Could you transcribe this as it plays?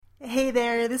Hey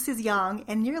there, this is Yang,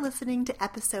 and you're listening to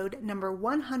episode number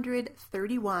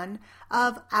 131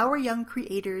 of Our Young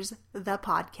Creators, the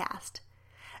podcast.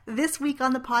 This week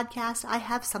on the podcast, I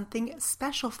have something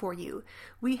special for you.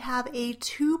 We have a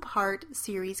two-part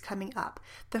series coming up.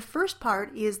 The first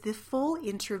part is the full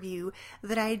interview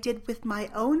that I did with my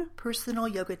own personal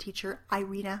yoga teacher,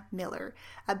 Irina Miller,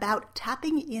 about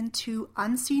tapping into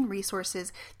unseen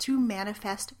resources to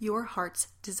manifest your heart's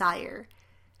desire.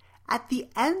 At the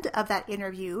end of that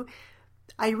interview,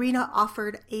 Irina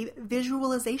offered a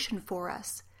visualization for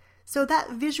us. So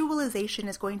that visualization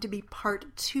is going to be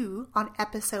part 2 on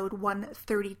episode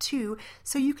 132,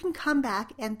 so you can come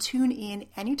back and tune in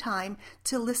anytime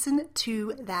to listen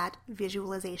to that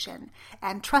visualization.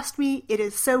 And trust me, it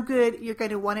is so good, you're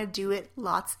going to want to do it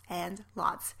lots and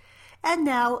lots. And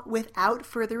now, without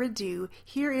further ado,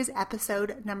 here is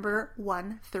episode number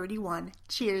 131.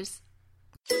 Cheers!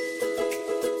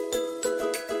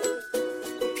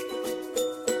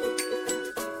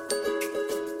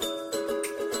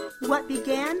 What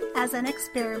began as an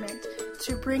experiment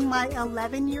to bring my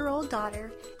 11-year-old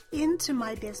daughter into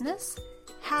my business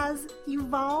has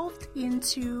evolved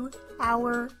into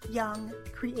Our Young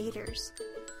Creators.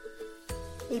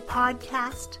 A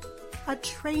podcast, a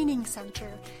training center,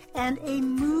 and a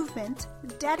movement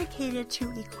dedicated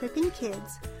to equipping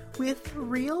kids with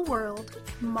real-world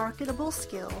marketable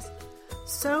skills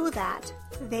so that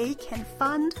they can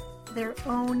fund their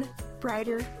own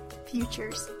brighter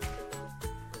futures.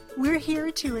 We're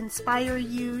here to inspire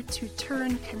you to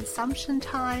turn consumption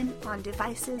time on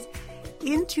devices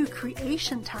into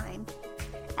creation time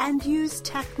and use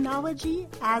technology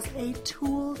as a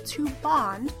tool to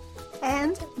bond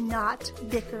and not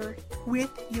bicker with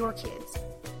your kids.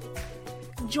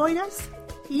 Join us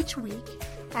each week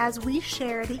as we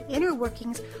share the inner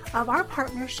workings of our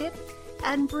partnership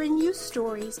and bring you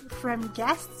stories from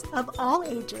guests of all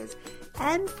ages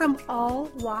and from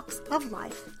all walks of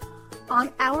life on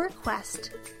our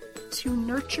quest to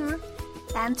nurture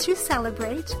and to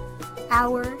celebrate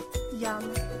our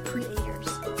young creators.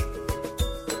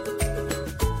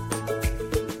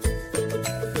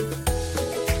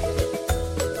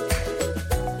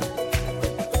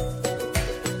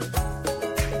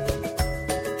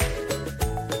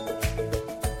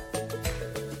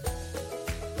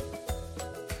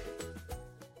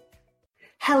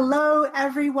 Hello,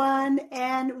 everyone,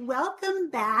 and welcome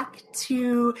back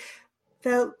to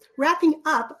the wrapping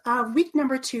up of week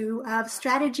number 2 of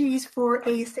Strategies for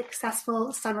a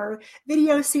Successful Summer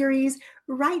video series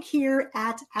right here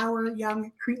at Our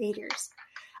Young Creators.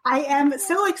 I am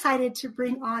so excited to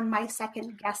bring on my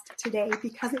second guest today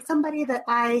because it's somebody that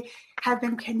I have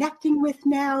been connecting with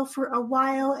now for a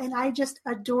while, and I just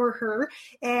adore her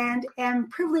and am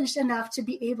privileged enough to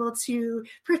be able to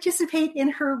participate in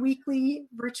her weekly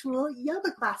virtual yoga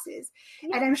classes.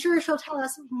 And I'm sure she'll tell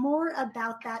us more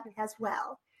about that as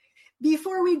well.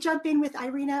 Before we jump in with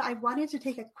Irina, I wanted to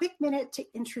take a quick minute to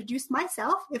introduce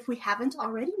myself if we haven't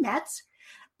already met.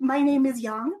 My name is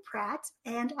Yang Pratt,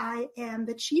 and I am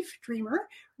the Chief Dreamer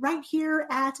right here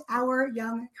at Our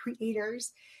Young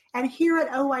Creators. And here at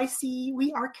OYC,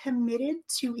 we are committed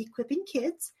to equipping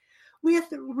kids with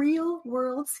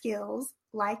real-world skills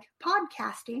like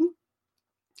podcasting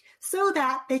so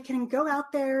that they can go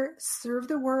out there, serve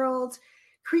the world,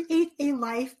 create a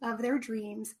life of their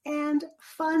dreams, and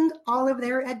fund all of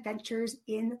their adventures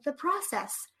in the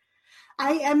process.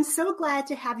 I am so glad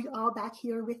to have you all back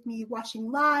here with me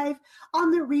watching live, on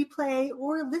the replay,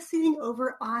 or listening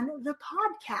over on the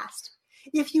podcast.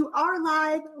 If you are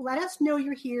live, let us know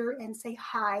you're here and say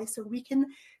hi so we can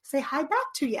say hi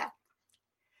back to you.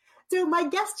 So my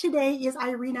guest today is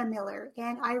Irina Miller,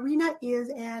 and Irina is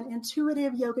an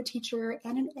intuitive yoga teacher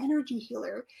and an energy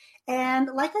healer. And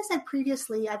like I said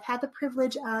previously, I've had the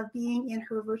privilege of being in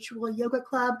her virtual yoga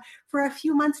club for a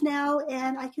few months now,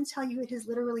 and I can tell you it has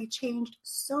literally changed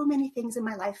so many things in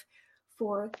my life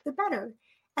for the better.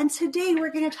 And today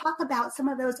we're going to talk about some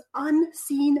of those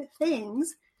unseen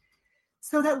things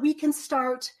so that we can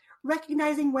start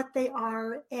recognizing what they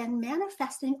are and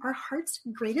manifesting our heart's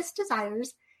greatest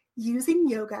desires using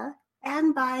yoga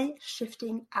and by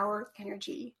shifting our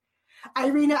energy.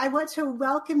 Irina, I want to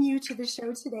welcome you to the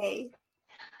show today.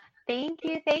 Thank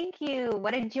you.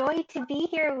 What a joy to be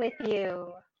here with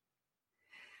you.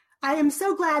 I am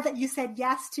so glad that you said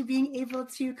yes to being able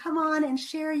to come on and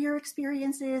share your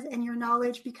experiences and your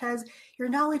knowledge because your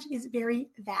knowledge is very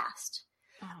vast.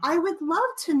 Oh. I would love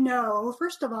to know,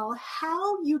 first of all,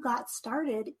 how you got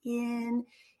started in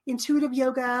intuitive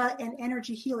yoga and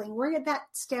energy healing. Where did that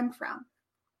stem from?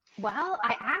 Well,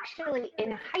 I actually,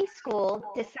 in high school,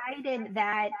 decided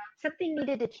that something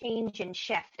needed to change and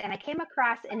shift. And I came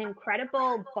across an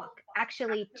incredible book,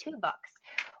 actually, two books.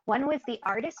 One was The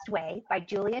Artist Way by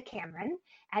Julia Cameron,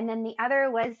 and then the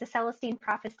other was The Celestine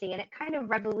Prophecy. And it kind of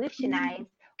revolutionized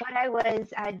what I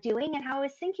was doing and how I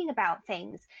was thinking about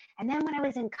things. And then when I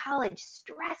was in college,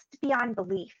 stressed beyond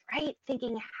belief, right?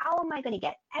 Thinking, how am I going to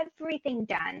get everything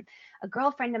done? A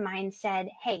girlfriend of mine said,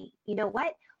 hey, you know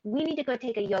what? We need to go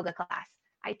take a yoga class.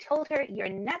 I told her, you're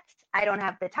nuts. I don't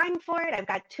have the time for it. I've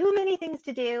got too many things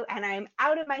to do and I'm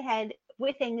out of my head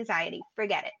with anxiety.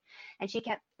 Forget it. And she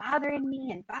kept bothering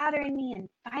me and bothering me. And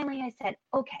finally I said,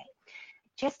 okay,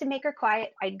 just to make her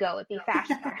quiet, I'd go. It'd be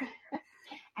faster.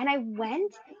 And I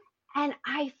went and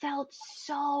I felt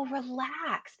so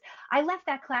relaxed. I left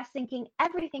that class thinking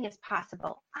everything is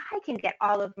possible. I can get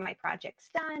all of my projects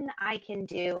done. I can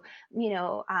do,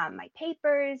 my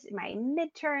papers, my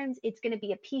midterms. It's going to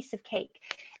be a piece of cake.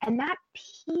 And that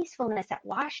peacefulness that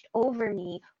washed over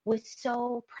me was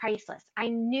so priceless. I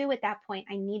knew at that point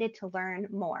I needed to learn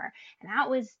more. And that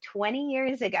was 20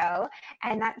 years ago.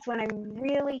 And that's when I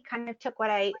really kind of took what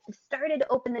I started to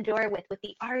open the door with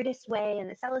the Artist Way and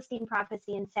the Celestine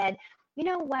Prophecy and said, you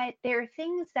know what? There are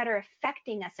things that are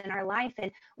affecting us in our life,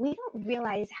 and we don't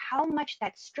realize how much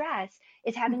that stress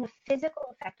is having a physical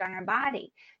effect on our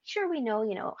body. Sure, we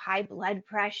know, high blood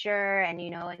pressure and,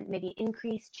 and maybe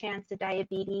increased chance of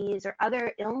diabetes or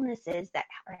other illnesses that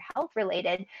are health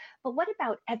related. But what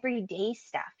about everyday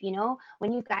stuff?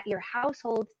 When you've got your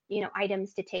household,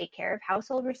 items to take care of,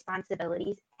 household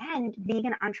responsibilities, and being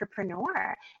an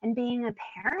entrepreneur and being a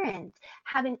parent,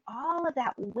 having all of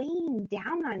that weighing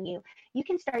down on you, you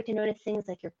can start to notice things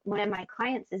like one of my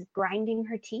clients is grinding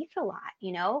her teeth a lot.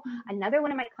 Another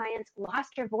one of my clients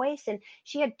lost her voice and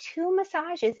she had 2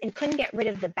 massages and couldn't get rid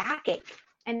of the backache.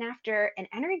 And after an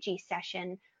energy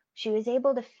session, she was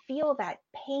able to feel that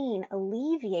pain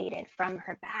alleviated from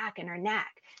her back and her neck.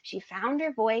 She found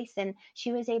her voice and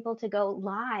she was able to go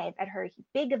live at her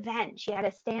big event. She had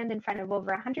to stand in front of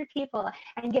over 100 people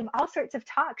and give all sorts of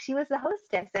talks. She was the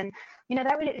hostess, and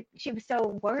she was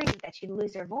so worried that she'd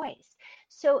lose her voice.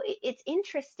 So it's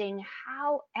interesting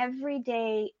how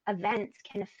everyday events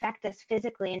can affect us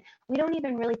physically, and we don't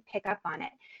even really pick up on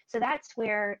it. So that's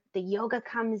where the yoga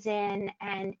comes in,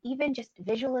 and even just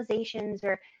visualizations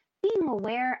or being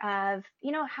aware of,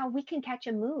 how we can catch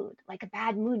a mood, like a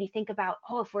bad mood. You think about,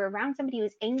 if we're around somebody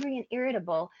who's angry and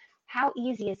irritable, how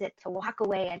easy is it to walk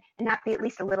away and not be at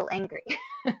least a little angry?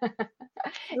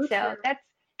 So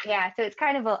so it's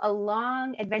kind of a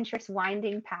long, adventurous,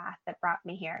 winding path that brought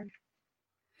me here.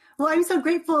 Well, I'm so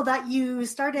grateful that you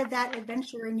started that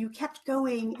adventure and you kept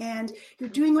going and you're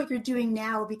doing what you're doing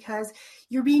now, because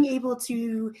you're being able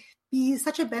to be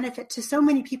such a benefit to so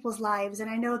many people's lives. And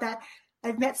I know that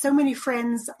I've met so many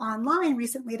friends online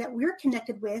recently that we're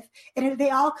connected with, and they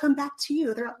all come back to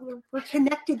you. We're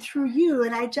connected through you.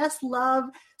 And I just love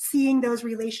seeing those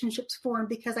relationships form,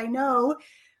 because I know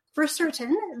for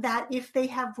certain that if they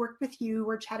have worked with you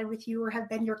or chatted with you or have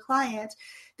been your client,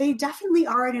 they definitely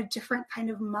are in a different kind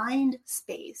of mind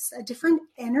space, a different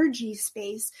energy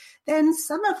space than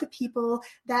some of the people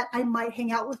that I might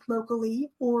hang out with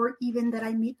locally or even that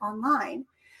I meet online.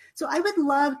 So I would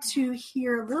love to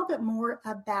hear a little bit more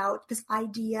about this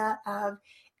idea of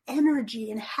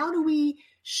energy and how do we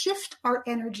shift our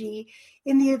energy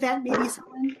in the event maybe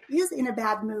someone is in a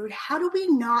bad mood. How do we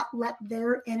not let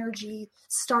their energy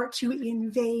start to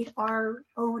invade our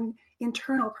own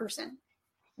internal person?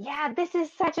 Yeah, this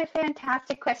is such a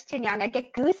fantastic question, Yang. I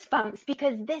get goosebumps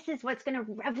because this is what's going to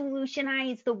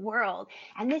revolutionize the world.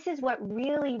 And this is what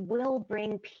really will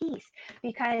bring peace,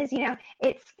 because,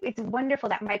 it's wonderful,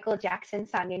 that Michael Jackson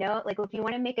song, like if you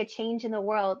want to make a change in the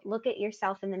world, look at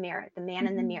yourself in the mirror, the man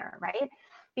in the mirror, right?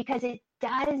 Because it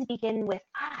does begin with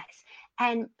us.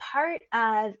 And part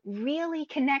of really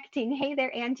connecting, hey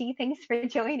there, Angie, thanks for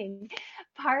joining.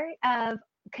 Part of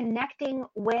connecting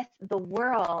with the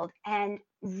world and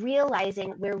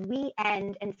realizing where we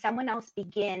end and someone else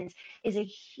begins is a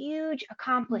huge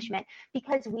accomplishment,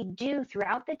 because we do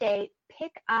throughout the day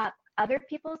pick up other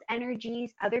people's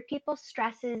energies, other people's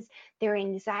stresses, their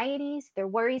anxieties, their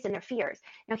worries, and their fears.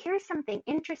 Now, here's something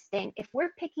interesting. If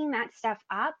we're picking that stuff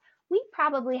up, we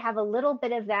probably have a little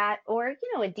bit of that, or,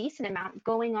 a decent amount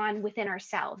going on within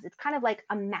ourselves. It's kind of like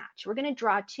a match. We're going to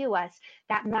draw to us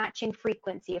that matching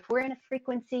frequency. If we're in a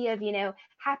frequency of,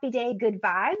 happy day, good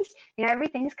vibes,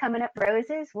 everything's coming up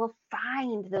roses, we'll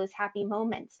find those happy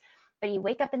moments. but you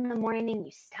wake up in the morning,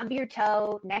 you stub your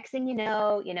toe. Next thing you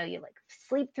know, you like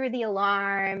sleep through the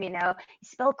alarm, you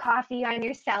spill coffee on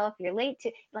yourself, you're late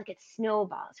to, like it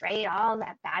snowballs, right? All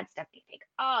that bad stuff. You think,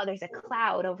 oh, there's a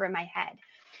cloud over my head.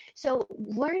 So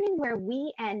learning where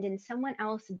we end and someone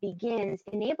else begins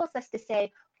enables us to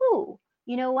say, ooh,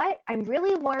 you know what? I'm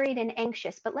really worried and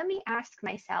anxious, but let me ask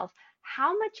myself,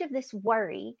 how much of this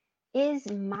worry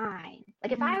is mine?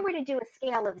 Like if I were to do a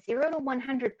scale of 0 to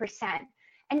 100%,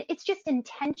 and it's just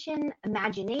intention,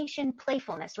 imagination,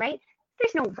 playfulness, right?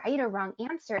 There's no right or wrong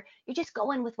answer. You're just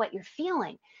going with what you're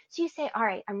feeling. So you say, all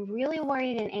right, I'm really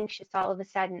worried and anxious all of a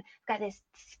sudden. I've got this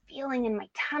feeling in my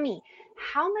tummy.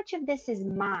 How much of this is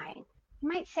mine? You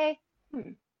might say,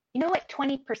 you know what,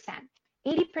 20%.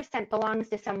 80% belongs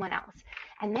to someone else.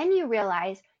 And then you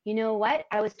realize, you know what?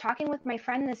 I was talking with my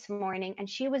friend this morning and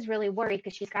she was really worried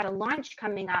because she's got a launch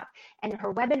coming up and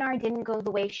her webinar didn't go the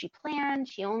way she planned.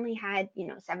 She only had,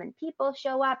 7 people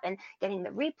show up and getting the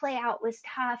replay out was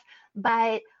tough.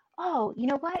 But, oh, you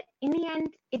know what? In the end,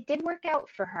 it did work out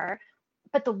for her.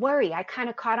 But the worry, I kind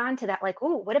of caught on to that, like,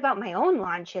 oh, what about my own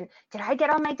launch? And did I get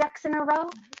all my ducks in a row?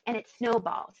 And it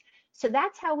snowballs. So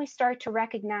that's how we start to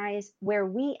recognize where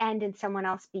we end and someone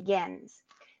else begins.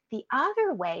 The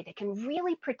other way that can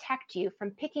really protect you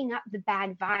from picking up the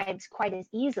bad vibes quite as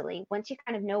easily, once you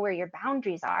kind of know where your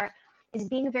boundaries are, is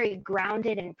being very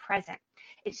grounded and present.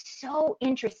 It's so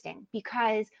interesting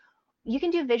because you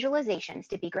can do visualizations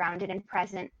to be grounded and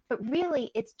present, but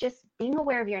really it's just being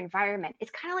aware of your environment.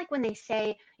 It's kind of like when they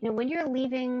say, when you're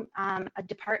leaving a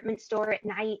department store at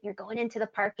night, you're going into the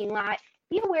parking lot,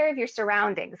 be aware of your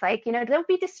surroundings. Like, don't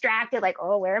be distracted, like,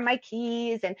 oh, where are my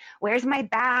keys? And where's my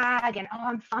bag? And oh,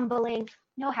 I'm fumbling.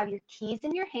 No, have your keys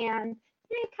in your hand.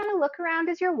 You kind of look around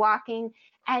as you're walking.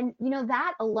 And,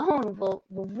 that alone will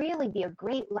really be a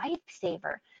great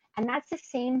lifesaver. And that's the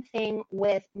same thing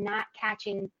with not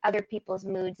catching other people's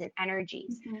moods and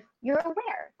energies. You're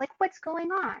aware, like what's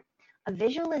going on. A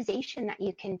visualization that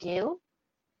you can do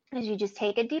is you just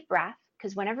take a deep breath,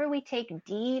 because whenever we take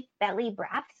deep belly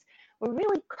breaths, we're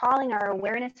really calling our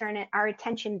awareness or our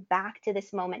attention back to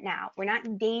this moment now. We're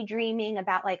not daydreaming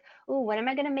about like, oh, what am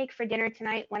I going to make for dinner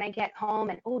tonight when I get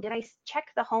home? And oh, did I check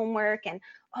the homework? And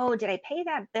oh, did I pay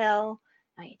that bill?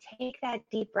 Now you take that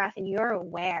deep breath and you're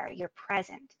aware, you're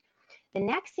present. The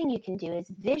next thing you can do is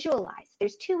visualize.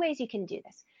 There's 2 ways you can do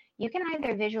this. You can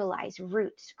either visualize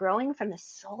roots growing from the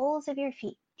soles of your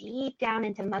feet deep down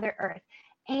into Mother Earth,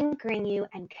 anchoring you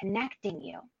and connecting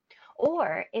you.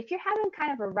 Or if you're having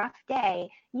kind of a rough day,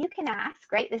 you can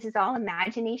ask, right? This is all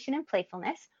imagination and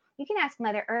playfulness. You can ask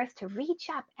Mother Earth to reach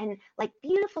up and like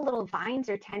beautiful little vines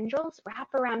or tendrils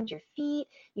wrap around your feet,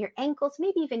 your ankles,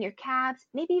 maybe even your calves,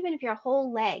 maybe even if your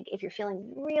whole leg, if you're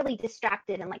feeling really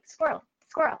distracted and like squirrel.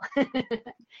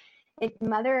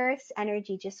 Mother Earth's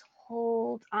energy just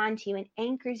holds onto you and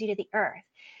anchors you to the earth.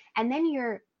 And then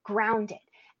you're grounded.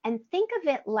 And think of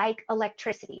it like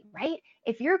electricity, right?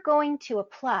 If you're going to a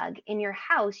plug in your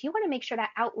house, you want to make sure that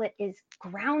outlet is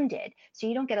grounded so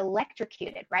you don't get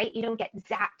electrocuted, right? You don't get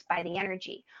zapped by the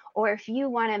energy. Or if you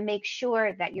want to make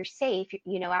sure that you're safe,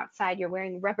 outside, you're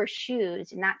wearing rubber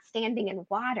shoes, not standing in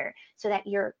water so that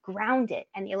you're grounded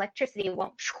and the electricity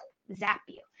won't zap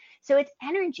you. So it's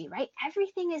energy, right?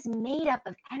 Everything is made up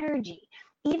of energy,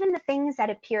 even the things that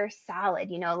appear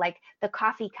solid, like the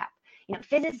coffee cup.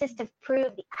 Physicists have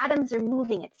proved the atoms are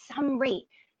moving at some rate.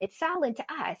 It's solid to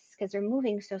us because they're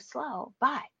moving so slow,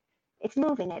 but it's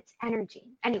moving, it's energy.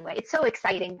 Anyway, it's so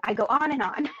exciting. I go on and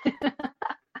on.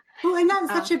 Well, and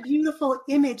that's such a beautiful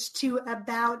image too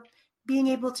about being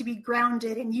able to be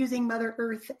grounded and using Mother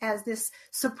Earth as this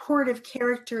supportive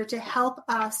character to help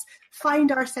us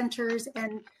find our centers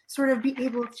and sort of be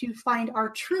able to find our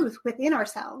truth within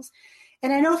ourselves.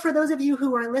 And I know for those of you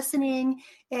who are listening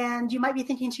and you might be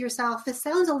thinking to yourself, this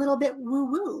sounds a little bit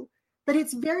woo-woo, but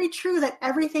it's very true that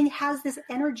everything has this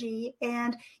energy.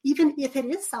 And even if it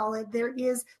is solid, there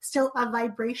is still a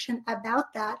vibration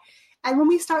about that. And when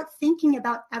we start thinking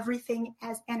about everything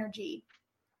as energy,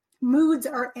 moods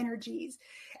are energies,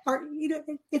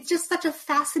 it's just such a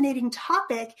fascinating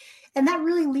topic. And that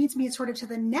really leads me sort of to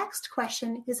the next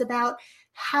question is about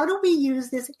how do we use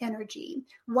this energy?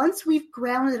 Once we've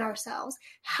grounded ourselves,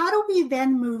 how do we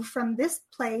then move from this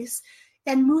place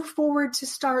and move forward to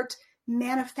start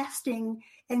manifesting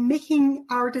and making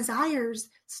our desires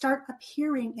start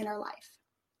appearing in our life?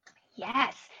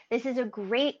 Yes, this is a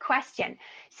great question.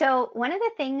 So one of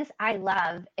the things I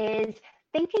love is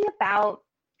thinking about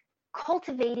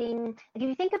cultivating, like if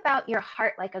you think about your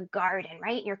heart like a garden,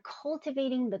 right? You're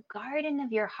cultivating the garden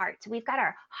of your heart. So we've got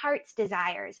our heart's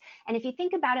desires. And if you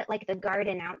think about it like the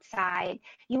garden outside,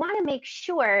 you want to make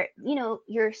sure,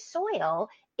 your soil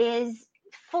is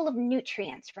full of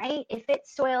nutrients, right? If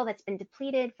it's soil that's been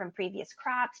depleted from previous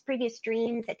crops, previous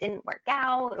dreams that didn't work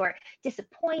out, or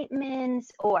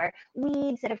disappointments, or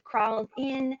weeds that have crawled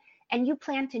in, and you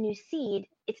plant a new seed,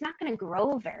 it's not going to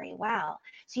grow very well.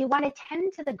 So you want to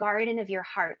tend to the garden of your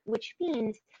heart, which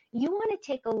means you want to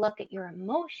take a look at your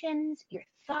emotions, your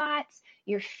thoughts,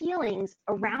 your feelings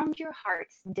around your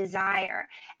heart's desire.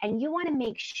 And you want to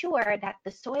make sure that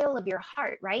the soil of your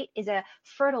heart, right, is a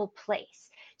fertile place.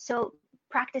 So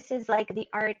practices like the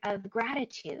art of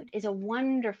gratitude is a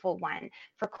wonderful one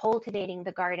for cultivating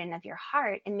the garden of your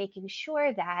heart and making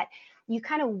sure that you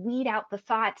kind of weed out the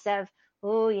thoughts of,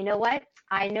 oh, you know what?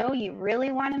 I know you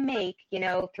really want to make,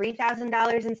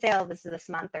 $3,000 in sales this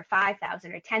month, or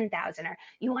 5,000 or 10,000, or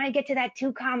you want to get to that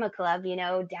 2 comma club,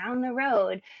 down the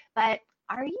road. But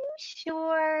are you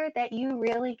sure that you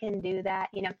really can do that?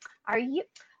 Are you,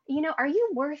 are you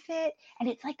worth it? And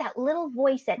it's like that little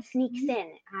voice that sneaks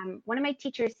in. One of my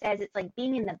teachers says it's like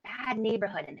being in the bad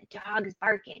neighborhood and the dog's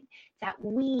barking. It's that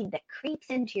weed that creeps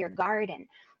into your garden.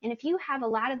 And if you have a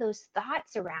lot of those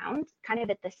thoughts around, kind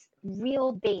of at this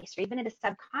real base, or even at a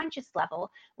subconscious level,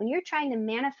 when you're trying to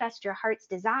manifest your heart's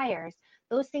desires,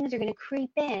 those things are going to creep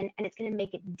in and it's going to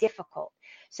make it difficult.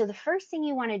 So the first thing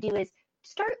you want to do is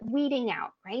start weeding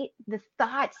out, right? The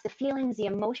thoughts, the feelings, the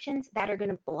emotions that are going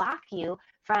to block you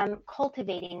from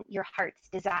cultivating your heart's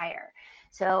desire.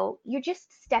 So you're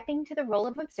just stepping to the role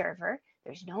of observer.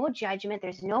 There's no judgment.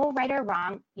 There's no right or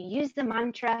wrong. You use the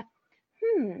mantra,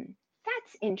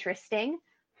 that's interesting.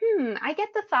 I get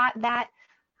the thought that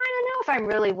I don't know if I'm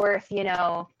really worth,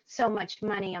 so much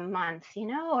money a month,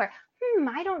 or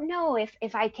I don't know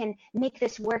if I can make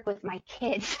this work with my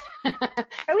kids.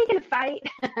 Are we going to fight?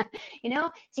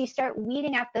 So you start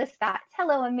weeding out those thoughts.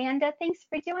 Hello, Amanda. Thanks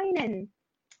for joining.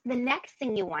 The next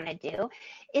thing you want to do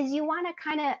is you want to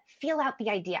kind of feel out the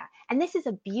idea. And this is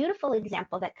a beautiful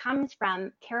example that comes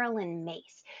from Carolyn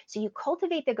Mace. So you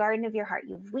cultivate the garden of your heart.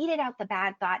 You've weeded out the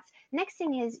bad thoughts. Next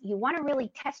thing is you want to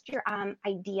really test your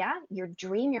idea, your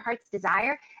dream, your heart's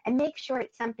desire, and make sure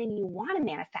it's something you want to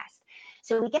manifest.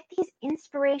 So we get these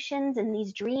inspirations and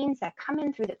these dreams that come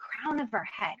in through the crown of our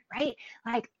head, right?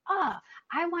 Like, oh,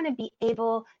 I want to be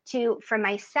able to, for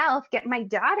myself, get my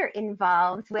daughter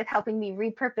involved with helping me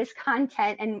repurpose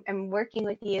content and working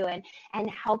with you and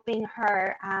helping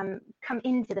her come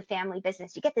into the family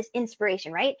business. You get this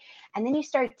inspiration, right? And then you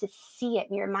start to see it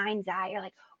in your mind's eye. You're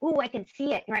like, oh, I can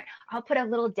see it, right? I'll put a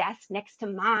little desk next to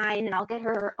mine and I'll get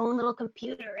her own little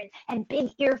computer and big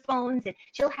earphones, and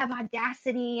she'll have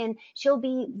Audacity and she'll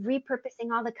be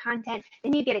repurposing all the content.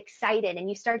 Then you get excited and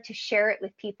you start to share it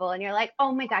with people and you're like,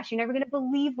 oh my gosh, you're never going to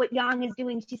believe what Yang is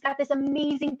doing. She's got this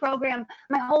amazing program.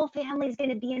 My whole family is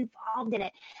going to be involved in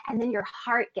it. And then your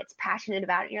heart gets passionate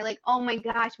about it. And you're like, oh my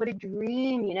gosh, what a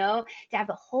dream, to have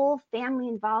the whole family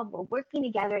involved. We're working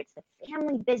together. It's the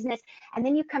family business. And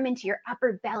then you come into your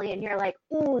upper belly and you're like,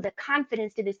 ooh, the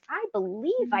confidence to this. I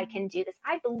believe I can do this.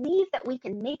 I believe that we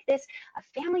can make this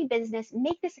a family business,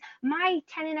 make this my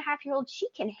 10-and-a-half-year-old, she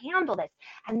can handle this.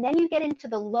 And then you get into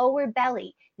the lower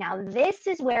belly. Now, this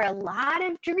is where a lot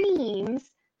of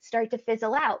dreams start to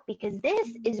fizzle out, because this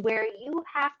is where you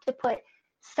have to put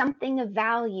something of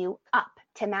value up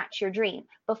to match your dream.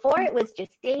 Before, it was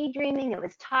just daydreaming, it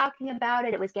was talking about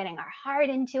it, it was getting our heart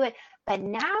into it. But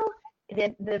now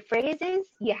the phrase is,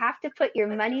 you have to put your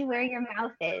money where your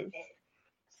mouth is.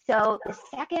 So the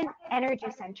second energy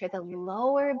center, the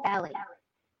lower belly,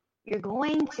 you're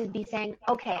going to be saying,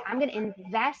 okay, I'm going to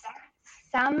invest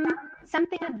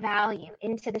something of value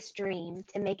into this dream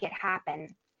to make it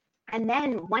happen. And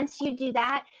then once you do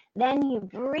that, then you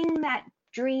bring that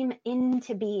dream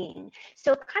into being.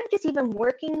 So kind of just even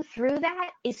working through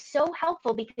that is so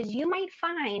helpful, because you might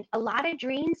find a lot of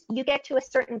dreams, you get to a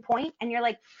certain point and you're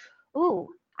like, ooh,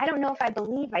 I don't know if I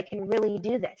believe I can really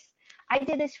do this. I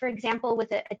did this, for example,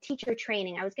 with a teacher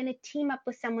training. I was going to team up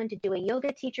with someone to do a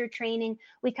yoga teacher training.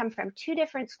 We come from 2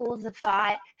 different schools of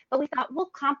thought, but we thought we'll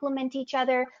complement each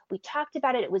other. We talked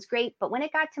about it. It was great. But when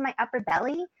it got to my upper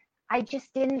belly, I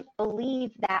just didn't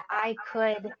believe that I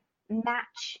could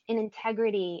match in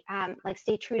integrity, like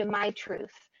stay true to my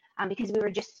truth, because we were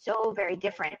just so very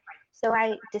different. So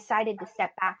I decided to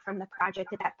step back from the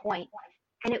project at that point.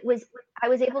 And I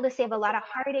was able to save a lot of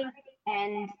heartache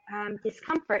and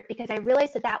discomfort, because I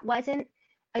realized that wasn't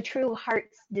a true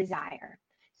heart's desire.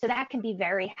 So that can be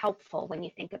very helpful when you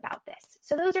think about this.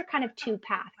 So those are kind of 2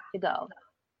 paths to go.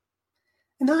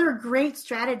 And those are great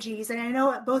strategies. And I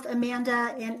know both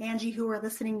Amanda and Angie, who are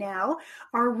listening now,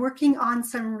 are working on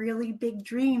some really big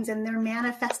dreams and they're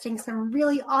manifesting some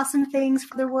really awesome things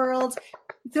for the world.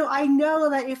 So I know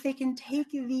that if they can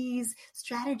take these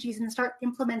strategies and start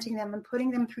implementing them and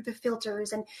putting them through the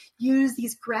filters and use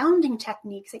these grounding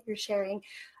techniques that you're sharing,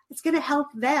 it's going to help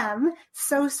them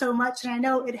so much. And I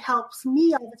know it helps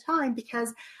me all the time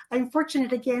because I'm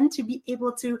fortunate again to be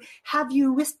able to have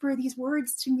you whisper these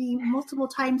words to me multiple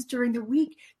times during the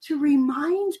week to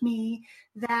remind me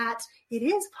that it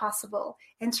is possible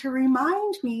and to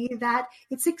remind me that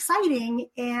it's exciting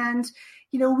and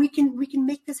we can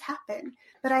make this happen.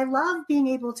 But I love being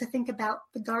able to think about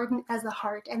the garden as the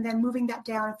heart and then moving that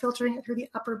down, filtering it through the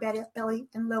upper belly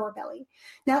and lower belly.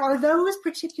 Now, are those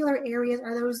particular areas,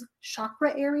 are those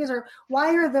chakra areas, or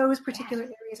why are those particular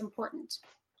areas important?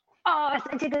 Oh,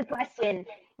 such a good question.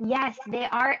 Yes, they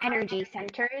are energy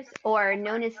centers, or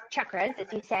known as chakras,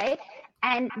 as you say.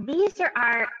 And these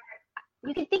are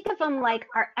you can think of them like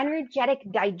our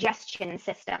energetic digestion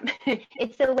system.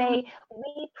 It's the way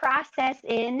we process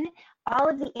in all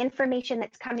of the information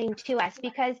that's coming to us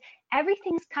because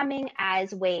everything's coming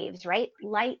as waves, right?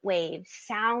 Light waves,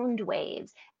 sound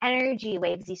waves, energy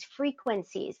waves, these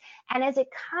frequencies. And as it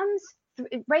comes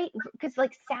through, right? Because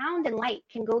like sound and light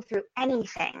can go through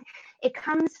anything. It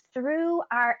comes through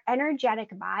our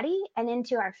energetic body and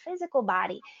into our physical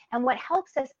body. And what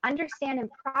helps us understand and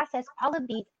process all of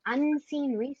these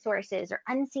unseen resources or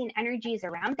unseen energies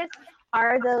around us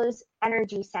are those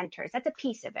energy centers. That's a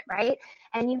piece of it, right?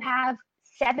 And you have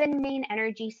 7 main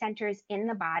energy centers in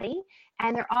the body,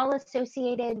 and they're all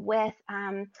associated with,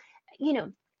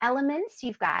 elements.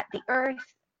 You've got the earth,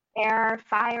 air,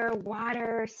 fire,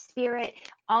 water, spirit,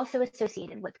 also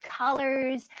associated with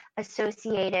colors,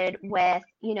 associated with,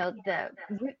 the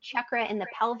root chakra in the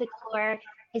pelvic floor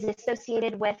is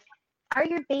associated with, are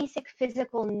your basic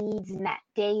physical needs met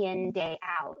day in, day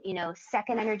out?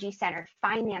 Second energy center,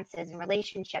 finances and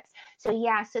relationships. So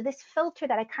this filter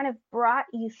that I kind of brought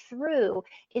you through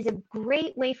is a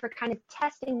great way for kind of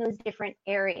testing those different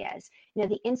areas.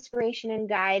 The inspiration and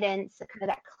guidance, kind of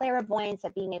that clairvoyance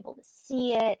of being able to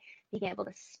see it, being able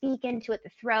to speak into it,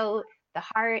 the throat, the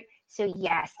heart. So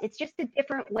yes, it's just a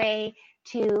different way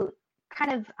to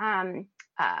kind of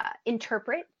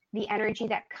interpret the energy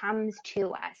that comes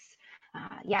to us.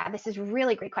 This is a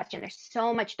really great question. There's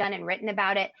so much done and written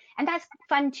about it. And that's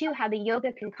fun too, how the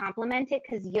yoga can complement it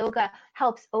because yoga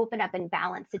helps open up and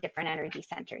balance the different energy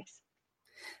centers.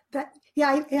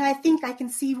 I think I can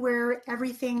see where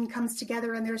everything comes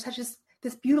together and there's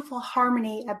this beautiful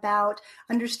harmony about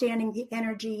understanding the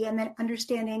energy and then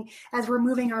understanding as we're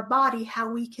moving our body, how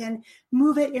we can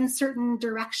move it in certain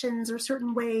directions or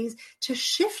certain ways to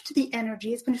shift the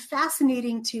energy. It's been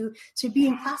fascinating to be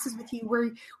in classes with you where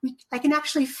I can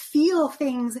actually feel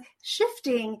things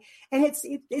shifting, and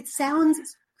it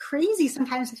sounds crazy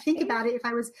sometimes to think about it if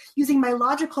I was using my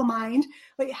logical mind.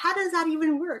 But how does that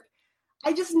even work?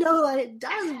 I just know that it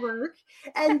does work.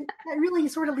 And that really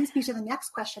sort of leads me to the next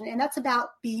question, and that's about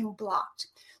being blocked.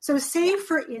 So say,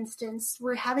 for instance,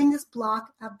 we're having this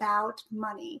block about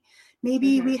money.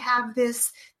 Maybe we have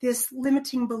this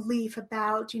limiting belief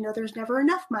about, there's never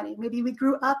enough money. Maybe we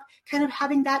grew up kind of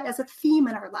having that as a theme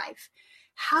in our life.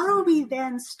 How do we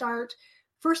then start,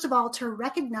 first of all, to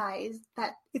recognize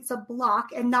that it's a block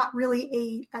and not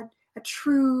really a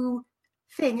true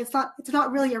thing? It's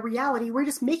not really a reality. We're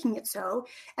just making it so.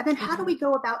 And then how do we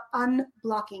go about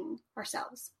unblocking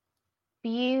ourselves?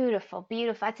 Beautiful.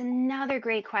 That's another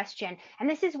great question. And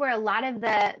this is where a lot of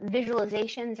the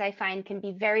visualizations I find can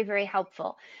be very, very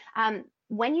helpful.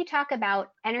 When you talk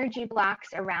about energy blocks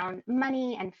around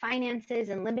money and finances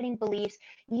and limiting beliefs,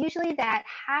 usually that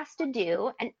has to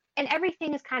do, and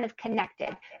everything is kind of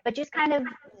connected, but just kind of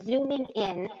zooming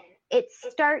in, it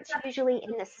starts usually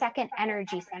in the second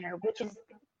energy center, which is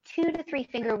 2 to 3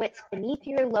 finger widths beneath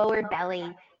your lower belly,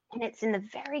 and it's in the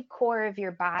very core of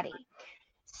your body.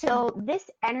 So this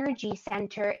energy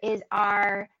center is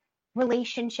our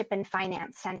relationship and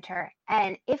finance center.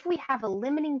 And if we have a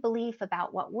limiting belief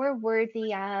about what we're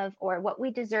worthy of or what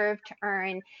we deserve to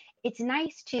earn, it's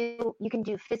nice you can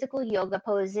do physical yoga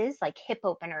poses like hip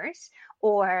openers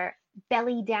or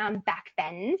belly down back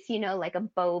bends, like a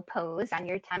bow pose on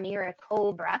your tummy or a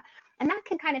cobra. And that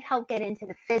can kind of help get into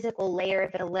the physical layer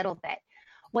of it a little bit.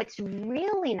 What's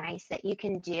really nice that you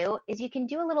can do is you can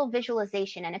do a little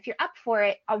visualization. And if you're up for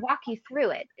it, I'll walk you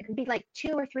through it. It can be like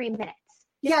 2 or 3 minutes.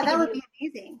 Yeah, that would be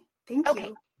amazing. Thank you.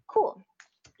 Okay, cool.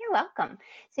 You're welcome.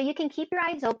 So you can keep your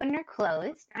eyes open or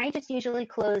closed. I just usually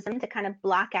close them to kind of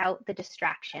block out the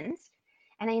distractions.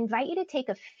 And I invite you to take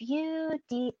a few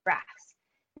deep breaths.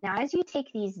 Now, as you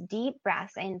take these deep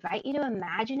breaths, I invite you to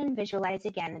imagine and visualize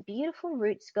again the beautiful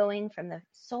roots going from the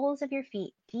soles of your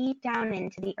feet deep down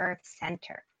into the earth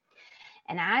center.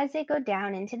 And as they go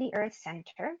down into the earth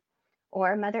center,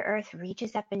 or Mother Earth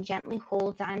reaches up and gently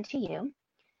holds on to you,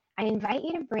 I invite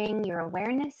you to bring your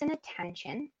awareness and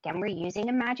attention, again, we're using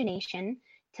imagination,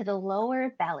 to the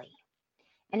lower belly.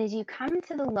 And as you come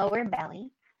to the lower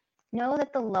belly, know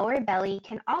that the lower belly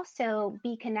can also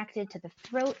be connected to the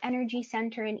throat energy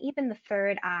center and even the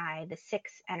third eye, the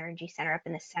sixth energy center up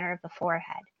in the center of the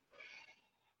forehead.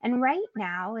 And right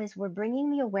now, as we're bringing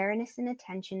the awareness and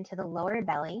attention to the lower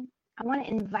belly, I want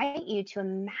to invite you to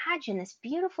imagine this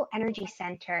beautiful energy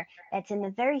center that's in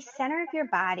the very center of your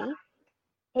body.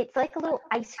 It's like a little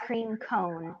ice cream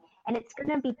cone, and it's going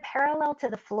to be parallel to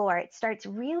the floor. It starts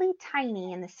really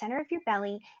tiny in the center of your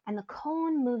belly, and the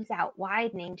cone moves out,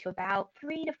 widening to about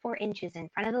 3 to 4 inches in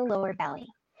front of the lower belly.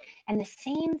 And the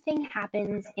same thing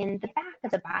happens in the back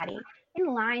of the body,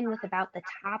 in line with about the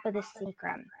top of the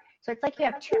sacrum. So it's like you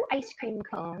have 2 ice cream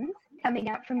cones coming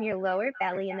out from your lower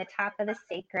belly and the top of the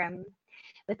sacrum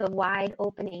with a wide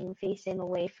opening facing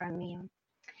away from you.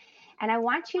 And I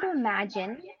want you to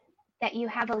imagine that you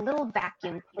have a little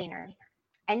vacuum cleaner,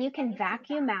 and you can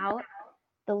vacuum out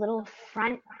the little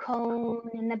front cone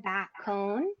and the back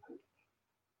cone.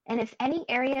 And if any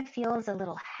area feels a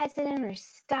little hesitant or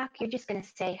stuck, you're just going to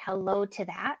say hello to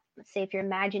that. Let's say if your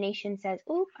imagination says,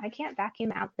 "Oop, I can't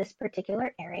vacuum out this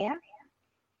particular area,"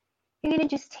 you're going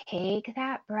to just take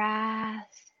that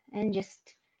breath and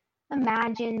just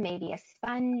imagine maybe a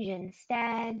sponge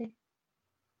instead.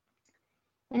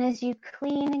 And as you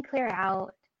clean and clear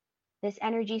out this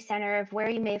energy center of where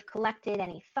you may have collected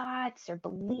any thoughts or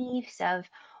beliefs of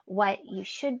what you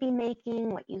should be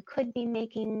making, what you could be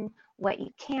making, what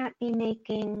you can't be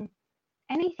making,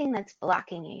 anything that's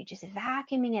blocking you, just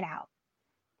vacuuming it out.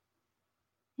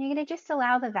 You're going to just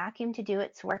allow the vacuum to do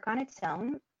its work on its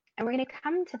own. And we're going to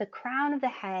come to the crown of the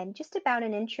head, just about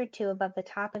 1 inch or 2 above the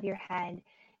top of your head.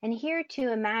 And here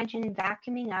to imagine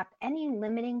vacuuming up any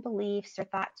limiting beliefs or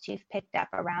thoughts you've picked up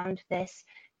around this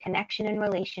connection and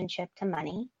relationship to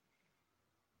money.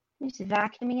 Just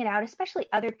vacuuming it out, especially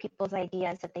other people's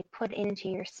ideas that they put into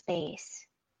your space.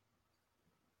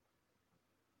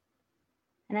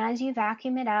 And as you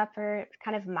vacuum it up or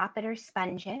kind of mop it or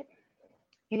sponge it,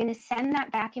 you're going to send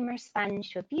that vacuum or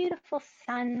sponge to a beautiful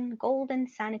sun, golden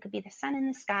sun. It could be the sun in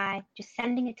the sky, just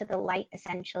sending it to the light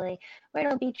essentially, where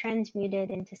it'll be transmuted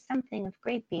into something of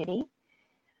great beauty.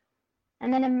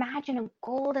 And then imagine a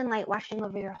golden light washing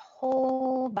over your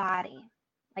whole body,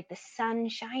 like the sun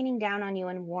shining down on you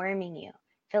and warming you,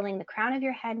 filling the crown of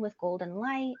your head with golden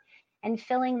light and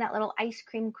filling that little ice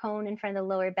cream cone in front of the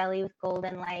lower belly with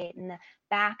golden light and the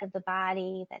back of the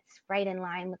body that's right in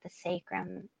line with the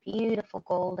sacrum, beautiful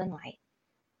golden light.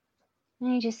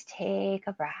 And you just take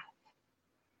a breath.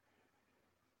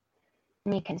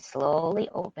 And you can slowly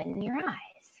open your eyes.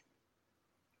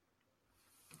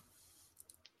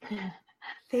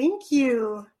 Thank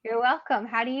you. You're welcome.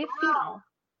 How do you feel?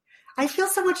 I feel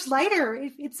so much lighter.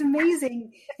 It's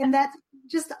amazing. And that's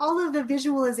just all of the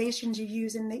visualizations you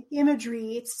use and the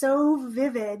imagery. It's so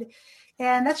vivid.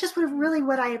 And that's just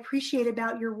what I appreciate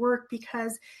about your work,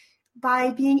 because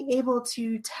by being able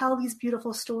to tell these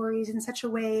beautiful stories in such a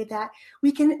way that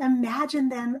we can imagine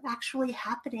them actually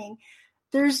happening,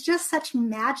 there's just such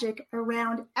magic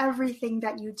around everything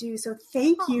that you do. So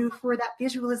thank you for that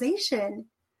visualization.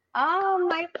 Oh,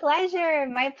 my pleasure.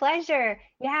 My pleasure.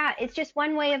 Yeah, it's just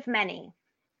one way of many,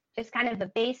 just kind of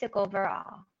the basic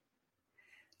overall.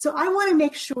 So I want to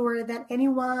make sure that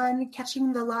anyone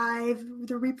catching the live,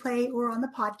 the replay, or on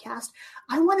the podcast,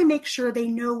 I want to make sure they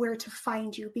know where to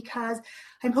find you, because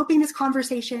I'm hoping this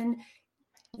conversation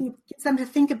gets them to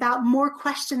think about more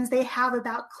questions they have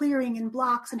about clearing and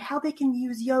blocks and how they can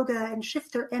use yoga and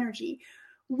shift their energy.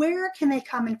 Where can they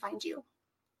come and find you?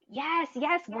 Yes.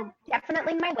 Well,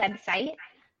 definitely my website,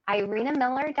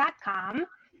 irenamiller.com.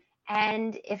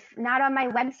 And if not on my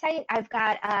website, I've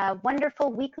got a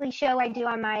wonderful weekly show I do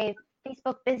on my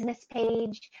Facebook business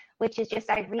page, which is just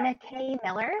Irena K.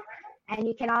 Miller. And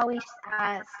you can always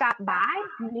stop by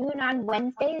noon on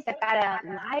Wednesdays. I've got a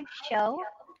live show,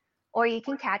 or you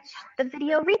can catch the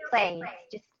video replay.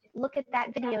 Just look at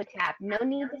that video tab. No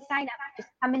need to sign up. Just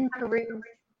come and peruse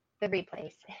the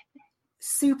replays.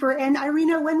 Super. And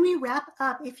Irena, when we wrap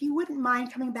up, if you wouldn't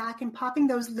mind coming back and popping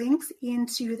those links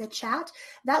into the chat,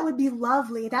 that would be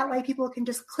lovely. That way people can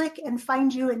just click and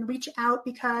find you and reach out,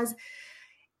 because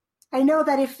I know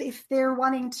that if they're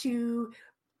wanting to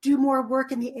do more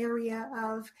work in the area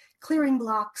of clearing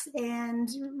blocks and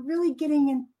really getting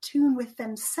in tune with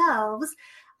themselves,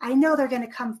 I know they're going to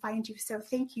come find you. So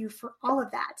thank you for all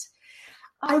of that.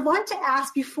 I want to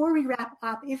ask before we wrap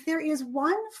up, if there is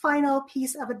one final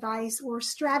piece of advice or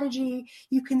strategy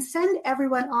you can send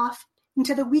everyone off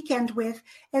into the weekend with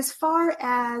as far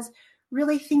as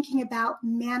really thinking about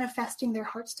manifesting their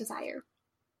heart's desire.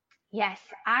 Yes,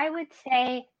 I would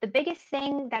say the biggest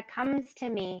thing that comes to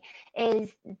me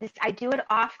is this. I do it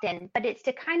often, but it's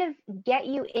to kind of get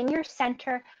you in your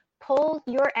center, pull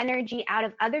your energy out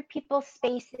of other people's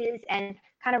spaces and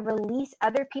kind of release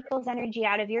other people's energy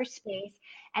out of your space.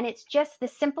 And it's just the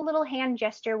simple little hand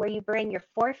gesture where you bring your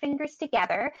 4 fingers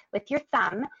together with your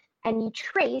thumb and you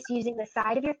trace using the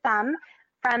side of your thumb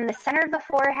from the center of the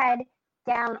forehead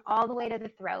down all the way to the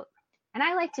throat. And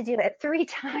I like to do it 3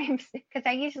 times because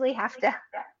I usually have to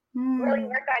really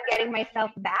work on getting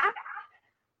myself back.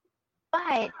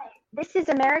 But this is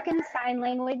American Sign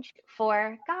Language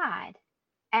for God.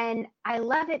 And I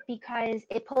love it because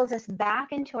it pulls us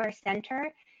back into our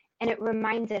center and it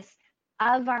reminds us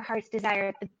of our heart's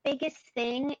desire. The biggest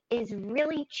thing is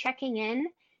really checking in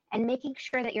and making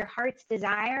sure that your heart's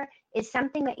desire is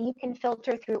something that you can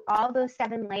filter through all those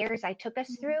 7 layers I took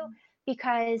us through,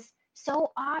 because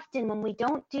so often when we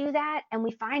don't do that and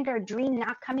we find our dream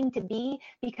not coming to be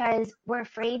because we're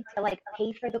afraid to like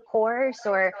pay for the course,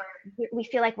 or we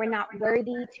feel like we're not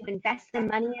worthy to invest the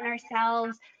money in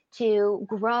ourselves to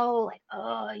grow, like,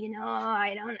 oh,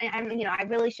 I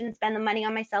really shouldn't spend the money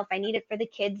on myself. I need it for the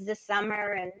kids this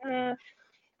summer. And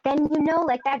then,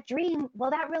 like that dream,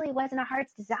 well, that really wasn't a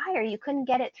heart's desire. You couldn't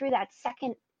get it through that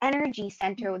second energy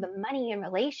center with the money and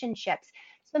relationships.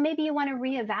 So maybe you want to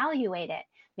reevaluate it.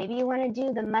 Maybe you want to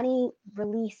do the money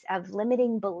release of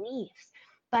limiting beliefs.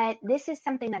 But this is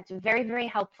something that's very, very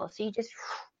helpful. So you just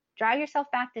draw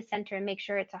yourself back to center and make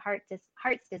sure it's a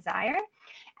heart's desire.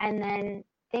 And then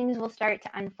things will start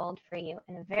to unfold for you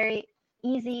in a very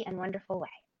easy and wonderful way.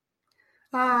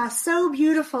 So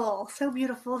beautiful. So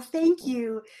beautiful. Thank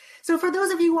you. So for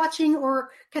those of you watching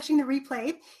or catching the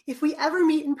replay, if we ever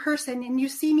meet in person and you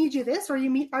see me do this, or you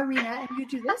meet Irina and you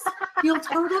do this, you'll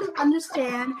totally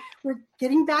understand. We're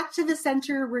getting back to the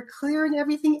center. We're clearing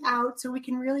everything out so we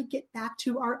can really get back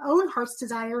to our own heart's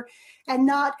desire and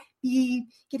not be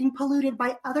getting polluted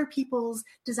by other people's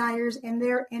desires and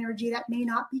their energy that may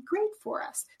not be great for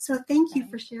us. So thank you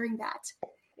for sharing that.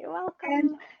 You're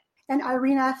welcome. And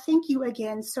Irina, thank you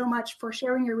again so much for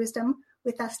sharing your wisdom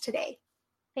with us today.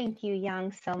 Thank you,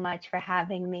 Young, so much for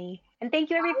having me. And thank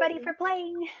you, everybody, for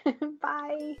playing.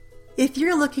 Bye. If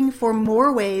you're looking for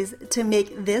more ways to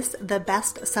make this the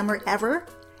best summer ever,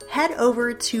 head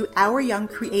over to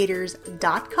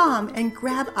OurYoungCreators.com and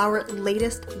grab our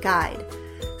latest guide,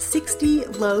 60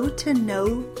 low to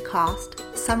no cost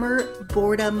summer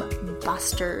boredom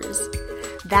busters.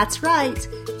 That's right.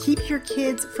 Keep your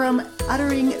kids from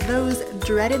uttering those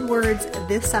dreaded words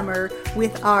this summer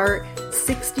with our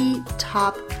 60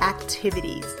 top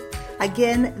activities.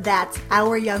 Again, that's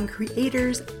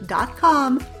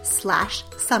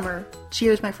OurYoungCreators.com/summer.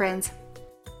 Cheers, my friends.